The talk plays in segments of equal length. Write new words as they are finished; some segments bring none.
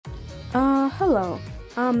Hello,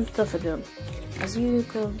 I'm Tofadoom, as you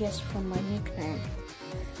could guess from my nickname.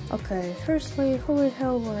 Okay, firstly, holy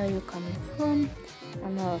hell, where are you coming from?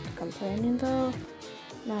 I'm not complaining though.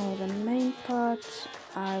 Now the main part,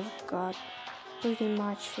 I've got pretty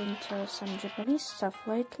much into some Japanese stuff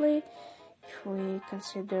lately, if we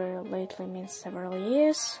consider lately means several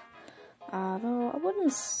years. Though I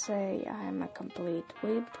wouldn't say I'm a complete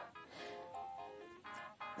weeb.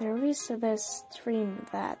 There is this stream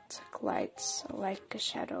that glides like a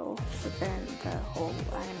shadow within the whole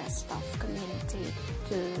anime stuff community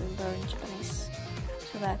to learn Japanese,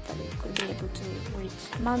 so that you could be able to read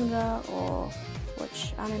manga or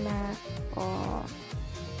watch anime or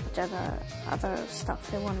whatever other stuff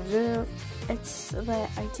they want to do. It's the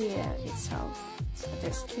idea itself that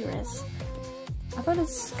is curious. I thought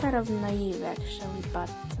it's kind of naive actually, but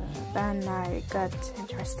then I got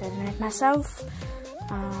interested in it myself.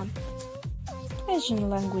 Asian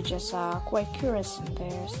languages are quite curious in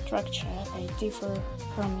their structure. They differ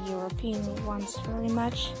from European ones very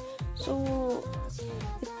much, so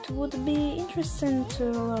it would be interesting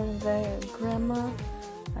to learn their grammar,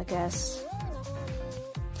 I guess.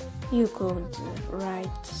 You could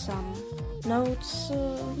write some notes,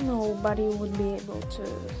 nobody would be able to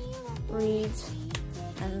read,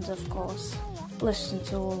 and of course listen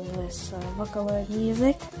to all this Vocaloid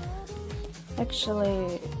music.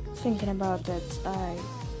 Actually, thinking about it, I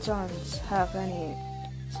don't have any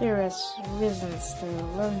serious reasons to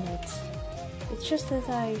learn it. It's just that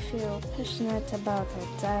I feel passionate about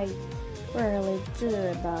it. I rarely do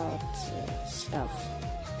about stuff.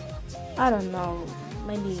 I don't know,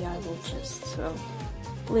 maybe I will just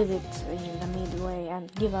leave it in the midway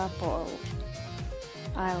and give up, or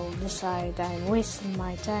I'll decide I'm wasting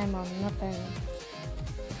my time on nothing.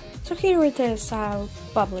 So here it is, I'll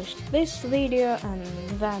publish this video and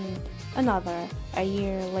then another a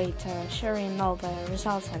year later, sharing all the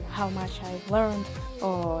results and how much I've learned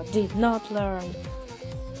or did not learn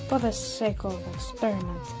for the sake of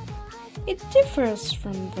experiment. It differs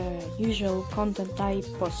from the usual content I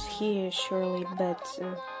post here surely, but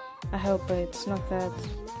I hope it's not that,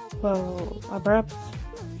 well, abrupt.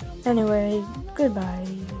 Anyway, goodbye.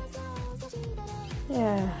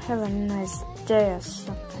 Yeah, have a nice day or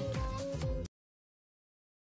something.